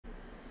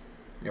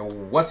Yo,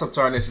 what's up,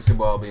 Tarnish? It's your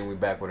boy being we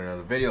back with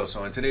another video.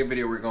 So in today's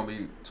video, we're gonna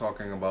be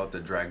talking about the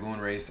Dragoon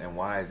race and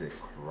why is it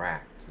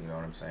cracked. You know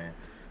what I'm saying?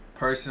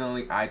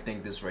 Personally, I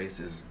think this race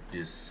is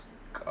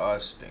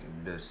disgusting.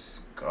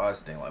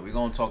 Like we're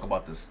gonna talk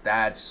about the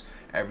stats,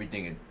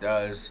 everything it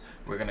does.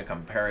 We're gonna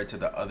compare it to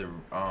the other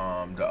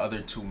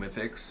two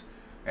mythics,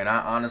 and I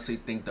honestly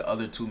think the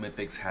other two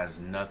mythics has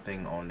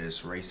nothing on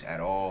this race at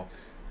all.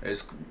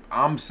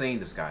 I'm saying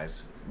this,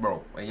 guys,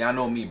 bro, and y'all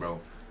know me,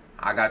 bro.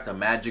 I got the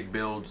magic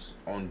builds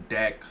on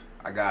deck.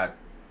 I got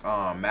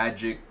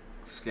magic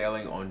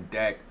scaling on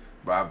deck,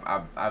 bro.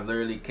 I've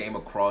literally came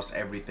across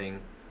everything,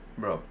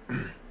 bro.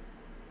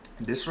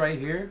 This right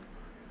here,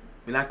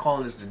 we're not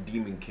calling this the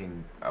Demon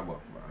King. I'm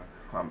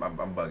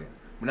bugging.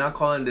 We're not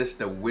calling this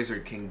the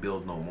Wizard King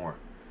build no more.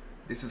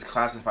 This is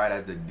classified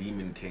as the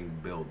Demon King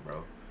build,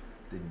 bro.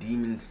 The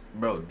demons,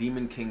 bro.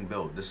 Demon King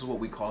build. This is what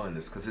we calling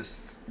this, cause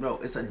it's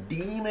a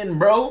demon,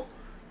 bro.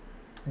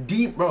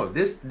 Bro,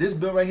 this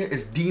build right here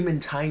is demon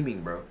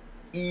timing, bro.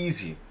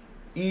 Easy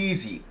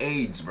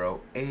AIDS,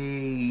 bro.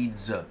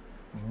 AIDS.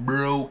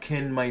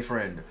 Broken, my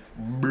friend.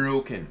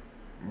 Broken,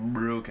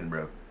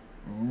 bro.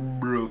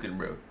 Broken,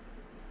 bro.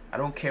 I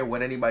don't care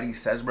what anybody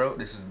says, bro.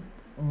 This is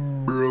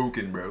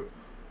broken, bro.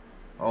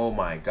 Oh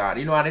my god.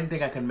 You know, I didn't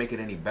think I could make it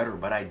any better,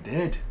 but I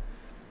did.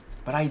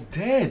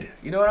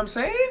 You know what I'm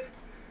saying?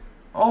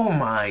 Oh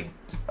my.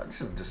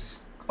 This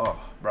is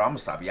oh, bro. I'm gonna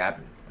stop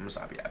yapping.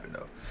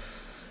 Though.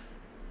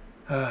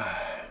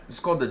 It's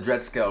called the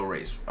Dread Scale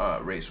race,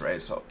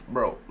 right? So,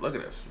 bro, look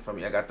at this. You feel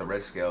me? I got the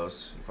red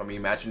scales. You feel me?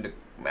 Imagine the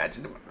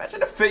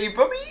fit. You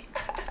feel me?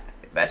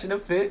 Imagine the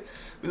fit.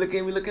 We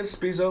looking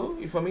Spizzo.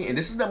 You feel me? And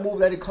this is the move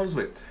that it comes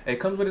with. It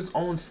comes with its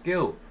own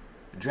skill,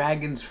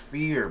 Dragon's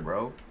Fear,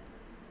 bro.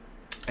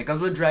 It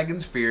comes with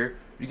Dragon's Fear.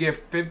 You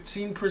get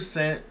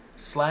 15%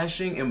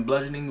 slashing and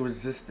bludgeoning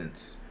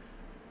resistance,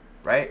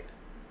 right?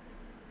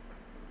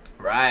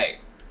 Right.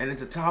 And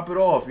to top it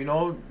off, you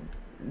know,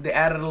 they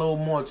added a little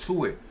more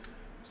to it.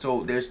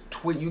 So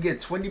you get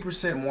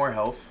 20% more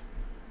health.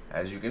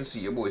 As you can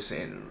see, your boy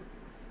sitting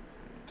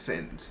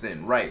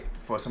right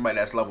for somebody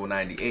that's level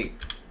 98.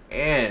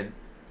 And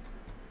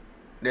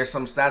there's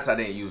some stats I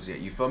didn't use yet.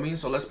 You feel me?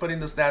 So let's put in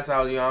the stats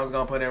out. You know, I was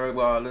gonna put in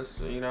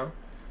regardless. You know,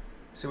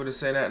 see what it's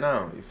saying at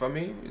now. You feel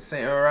me? It's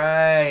saying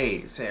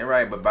right.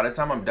 But by the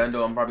time I'm done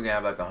though, I'm probably gonna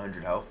have like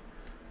 100 health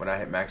when I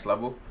hit max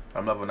level.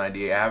 I'm level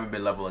 98. I haven't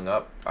been leveling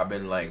up. I've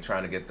been like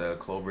trying to get the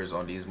Clovers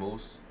on these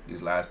moves.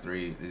 These last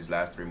three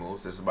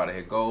moves. This is about to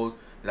hit gold.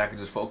 Then I can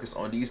just focus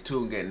on these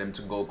two and getting them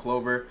to gold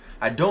Clover.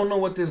 I don't know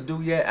what this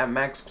do yet at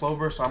max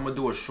Clover, so I'm gonna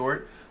do a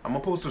short. I'm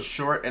gonna post a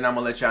short and I'm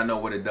gonna let y'all know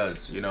what it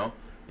does, you know?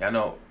 Y'all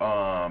know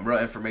real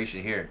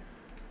information here.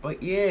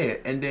 But yeah,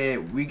 and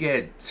then we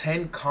get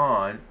 10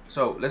 con.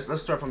 So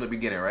let's start from the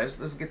beginning, right?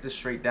 Let's get this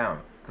straight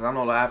down. Cause I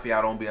know half of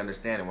y'all don't be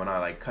understanding when I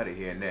like cut it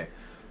here and there.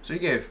 So you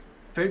get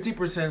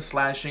 50%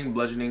 slashing,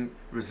 bludgeoning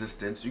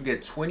resistance. You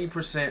get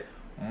 20%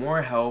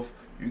 more health.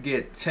 You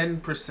get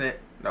 10%.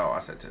 No, I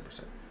said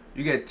 10%.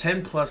 You get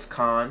 10 plus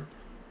con.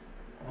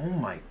 Oh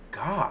my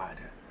god.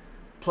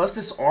 Plus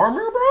this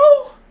armor,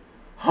 bro?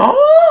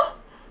 Huh?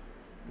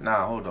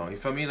 Nah, hold on. You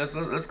feel me?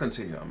 Let's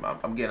continue.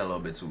 I'm getting a little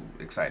bit too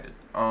excited.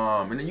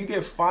 And then you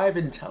get 5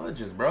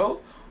 intelligence,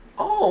 bro.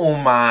 Oh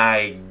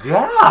my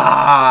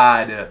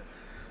god.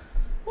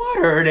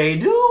 What are they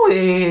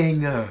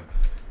doing?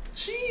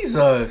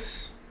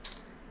 Jesus.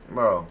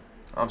 Bro,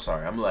 I'm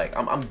sorry.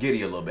 I'm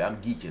giddy a little bit.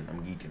 I'm geeking.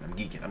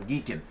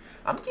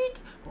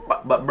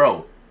 But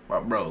bro,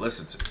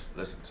 listen to me.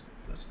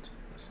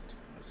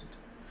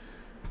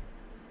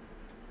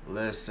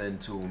 Listen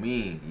to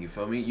me. You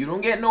feel me? You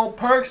don't get no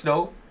perks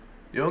though.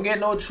 You don't get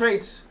no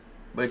traits,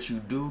 but you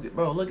do get,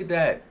 bro, look at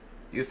that.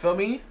 You feel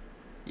me?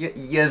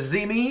 You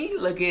see me?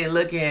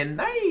 Looking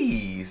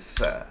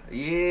nice.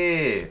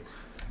 Yeah.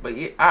 But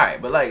yeah,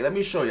 alright, but like let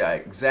me show you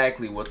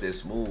exactly what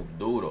this move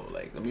do though.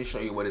 Like let me show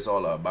you what it's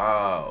all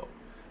about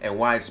and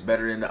why it's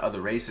better than the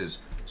other races.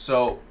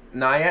 So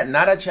now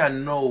that y'all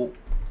know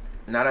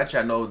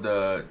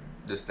the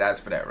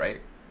stats for that,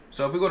 right?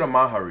 So if we go to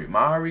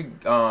Mahari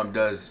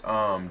does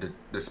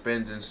the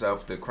spins and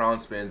stuff, the crown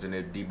spins, and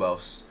it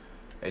debuffs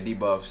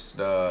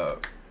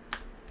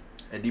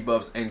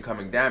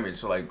incoming damage.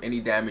 So like any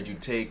damage you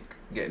take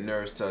get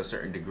nerfs to a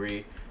certain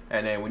degree,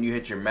 and then when you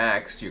hit your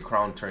max, your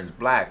crown turns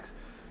black.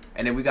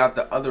 And then we got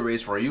the other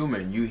race for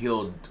human. You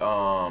healed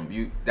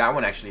that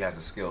one actually has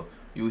a skill.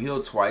 You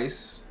heal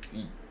twice.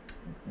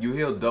 You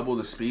heal double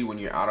the speed when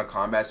you're out of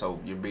combat,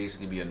 so you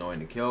basically be annoying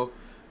to kill.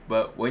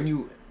 But when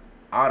you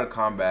out of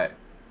combat,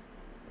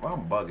 well,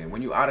 I'm bugging.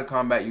 When you out of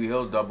combat, you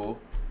heal double,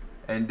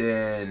 and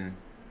then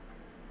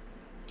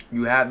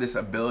you have this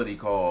ability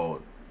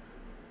called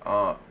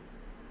what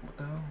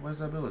the hell? Where's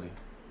the ability?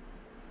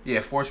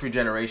 Yeah, force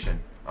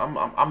regeneration.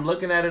 I'm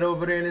looking at it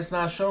over there and it's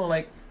not showing.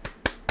 Like,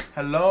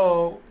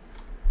 hello.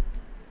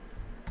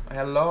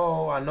 I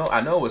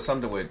know it was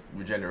something with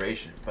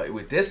regeneration, but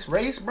with this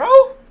race, bro,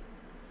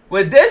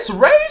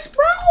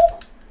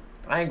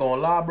 I ain't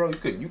gonna lie, bro.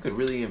 You could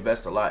really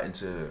invest a lot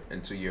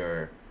into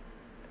your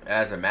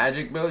as a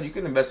magic build, you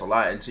can invest a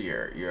lot into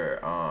your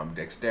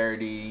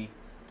dexterity,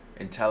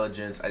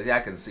 intelligence. As I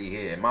can see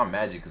here, my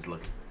magic is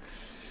looking.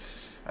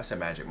 I said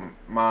magic.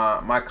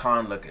 My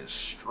con looking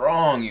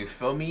strong. You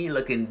feel me?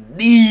 Looking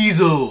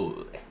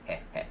diesel.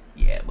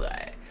 Yeah,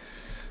 boy.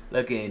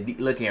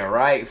 Looking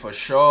right for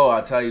sure.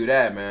 I'll tell you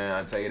that, man.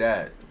 I'll tell you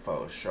that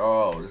for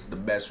sure. This is the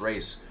best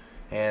race,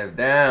 hands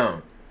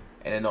down.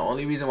 And then the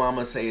only reason why I'm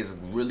gonna say it's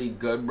really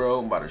good, bro,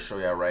 I'm about to show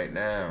y'all right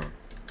now.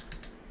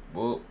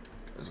 Whoop.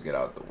 Let's get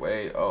out the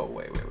way. Oh,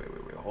 wait.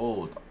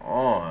 Hold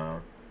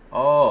on.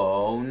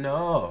 Oh,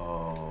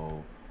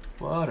 no.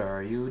 What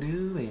are you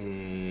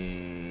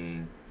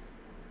doing?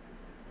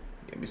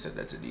 Let me set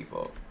that to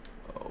default.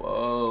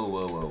 Oh,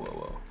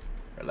 whoa.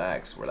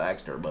 Relax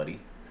there, buddy.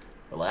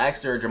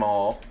 Relax there,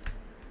 Jamal.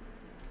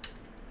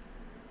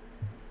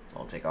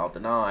 I'll take out the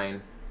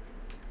 9.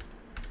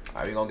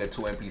 Alright, we gonna get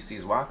 2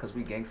 NPCs. Why? Because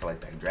we gangsta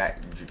like that.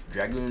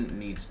 Dragoon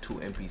needs 2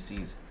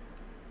 NPCs.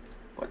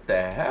 What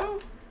the hell?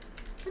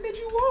 Where did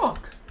you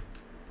walk?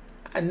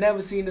 I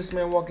never seen this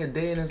man walk a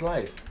day in his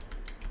life.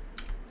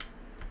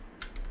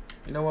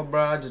 You know what,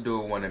 bro? I just do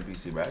it with 1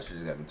 NPC, bro. I should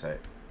just got him tight.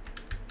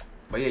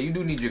 But yeah, you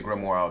do need your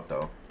Grimoire out,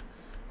 though.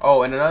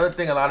 Oh, and another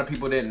thing a lot of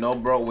people didn't know,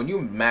 bro. When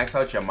you max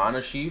out your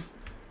mana sheath,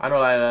 I know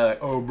like,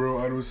 oh, bro,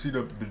 I don't see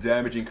the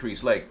damage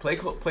increase. Like, play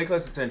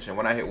close attention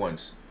when I hit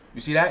once. You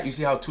see that? You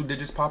see how 2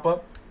 digits pop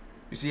up?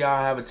 You see how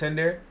I have a 10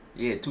 there?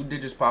 Yeah, 2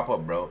 digits pop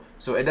up, bro.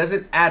 So it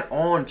doesn't add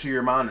on to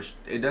your mana.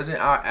 It doesn't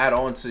add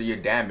on to your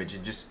damage.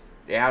 It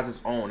has its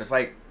own. It's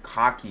like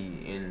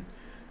hockey in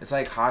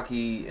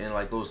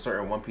like those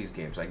certain One Piece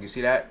games. Like, you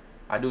see that?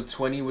 I do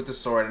 20 with the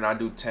sword and I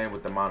do 10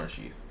 with the mana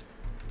sheath.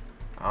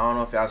 I don't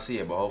know if y'all see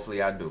it, but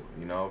hopefully I do.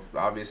 You know,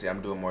 obviously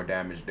I'm doing more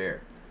damage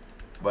there.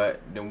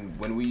 But then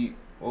when we,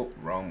 oh,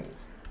 wrong move.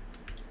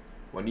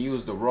 When you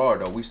use the roar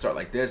though, we start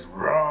like this.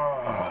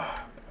 Roar.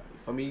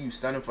 For me, you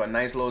stunning for a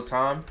nice little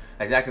time.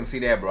 As y'all can see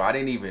there, bro. I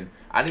didn't even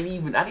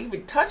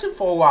touch him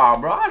for a while,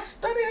 bro. I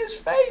stunned his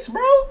face,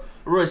 bro.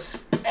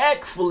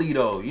 Respectfully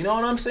though. You know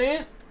what I'm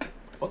saying? What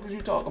the fuck is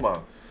you talking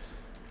about?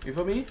 You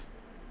feel me?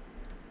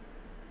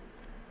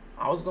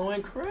 I was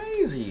going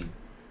crazy.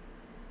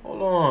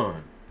 Hold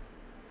on.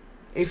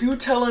 If you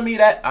telling me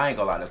that, I ain't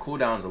gonna lie, the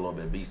cooldown's a little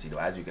bit beastie though,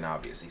 as you can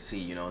obviously see,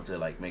 you know, to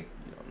like make,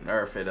 you know,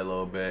 nerf it a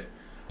little bit.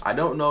 I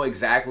don't know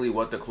exactly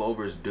what the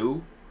Clovers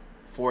do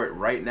for it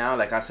right now.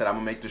 Like I said, I'm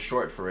gonna make the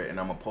short for it and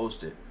I'm gonna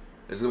post it.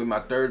 This is gonna be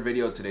my 3rd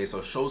video today,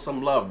 so show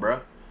some love,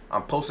 bruh.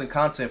 I'm posting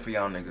content for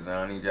y'all niggas, and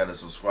I need y'all to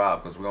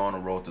subscribe because we're on the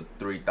road to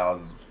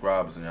 3,000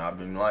 subscribers, and I've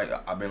been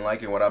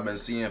liking what I've been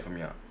seeing from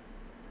y'all.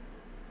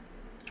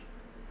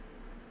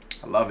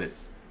 I love it.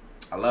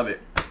 I love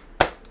it.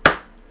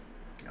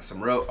 Got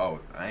some real. Oh,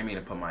 I ain't mean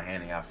to put my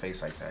hand in y'all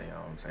face like that. You know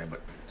what I'm saying?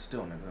 But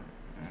still, nigga.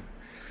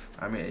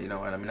 I mean, you know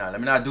what? Let me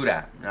not do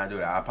that.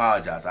 I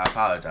apologize.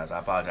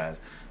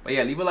 But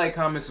yeah, leave a like,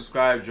 comment,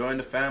 subscribe, join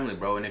the family,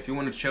 bro. And if you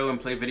want to chill and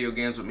play video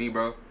games with me,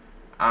 bro,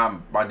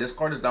 my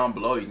Discord is down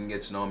below. You can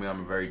get to know me.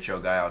 I'm a very chill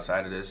guy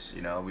outside of this.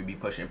 You know, we be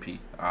pushing P,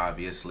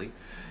 obviously.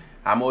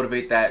 I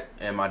motivate that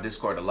in my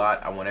Discord a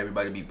lot. I want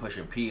everybody to be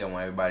pushing P. I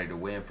want everybody to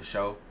win for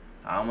sure.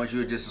 I don't want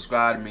you to just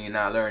subscribe to me and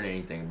not learn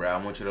anything, bro.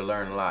 I want you to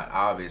learn a lot.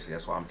 Obviously,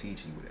 that's why I'm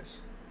teaching you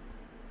this.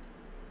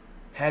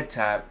 Head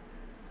tap.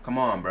 Come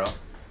on, bro.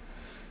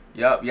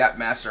 Yup,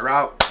 master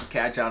out.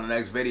 Catch you on the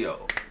next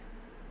video.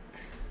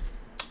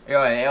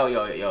 Yo,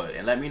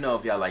 and let me know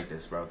if y'all like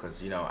this, bro.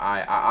 Because, you know,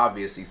 I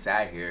obviously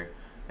sat here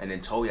and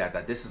then told y'all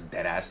that this is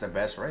deadass the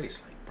best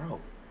race. Like,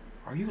 bro,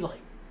 are you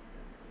like...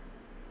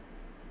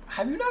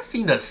 Have you not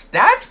seen the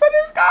stats for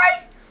this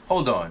guy?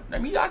 Hold on.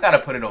 I gotta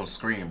put it on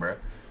screen, bro.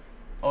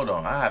 Hold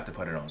on. I have to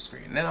put it on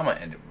screen. And then I'm gonna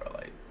end it, bro.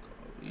 Like,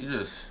 you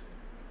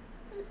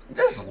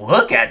just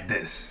look at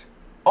this.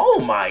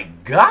 Oh, my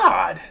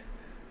God.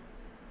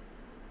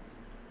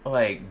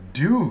 Like,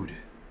 dude.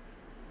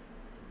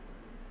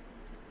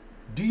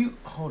 Do you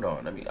hold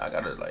on? I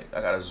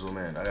gotta zoom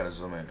in.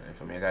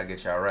 For me, I gotta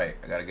get y'all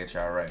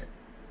right.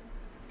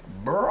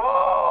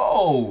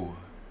 Bro,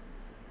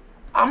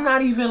 I'm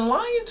not even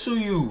lying to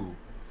you.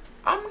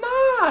 I'm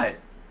not.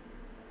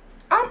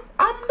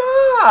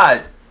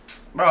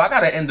 Bro, I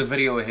gotta end the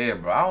video here,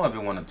 bro. I don't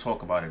even want to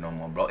talk about it no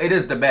more, bro. It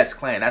is the best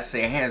clan. I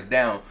say hands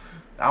down.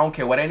 I don't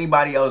care what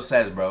anybody else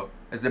says, bro.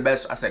 It's the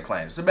best. I said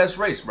clan. It's the best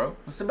race, bro.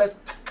 It's the best.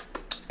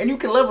 And you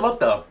can level up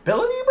the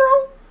ability,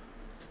 bro.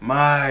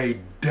 My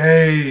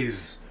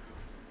days.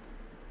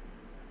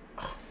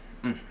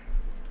 And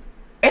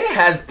it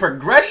has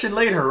progression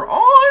later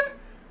on.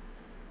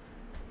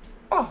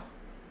 Oh.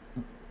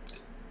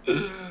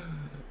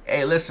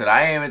 Hey, listen,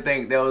 I didn't even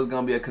think there was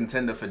going to be a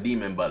contender for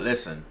Demon, but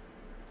listen.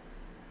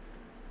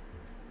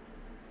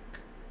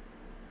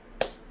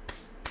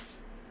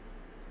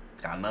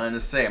 Got nothing to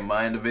say.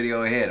 Mind the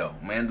video ahead, though.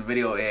 Man, the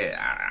video ahead.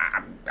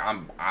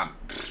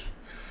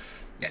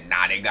 Yeah,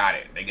 nah, they got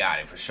it. They got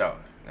it for sure.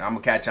 I'm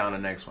going to catch you on the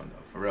next one,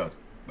 though. For real.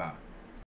 Bye.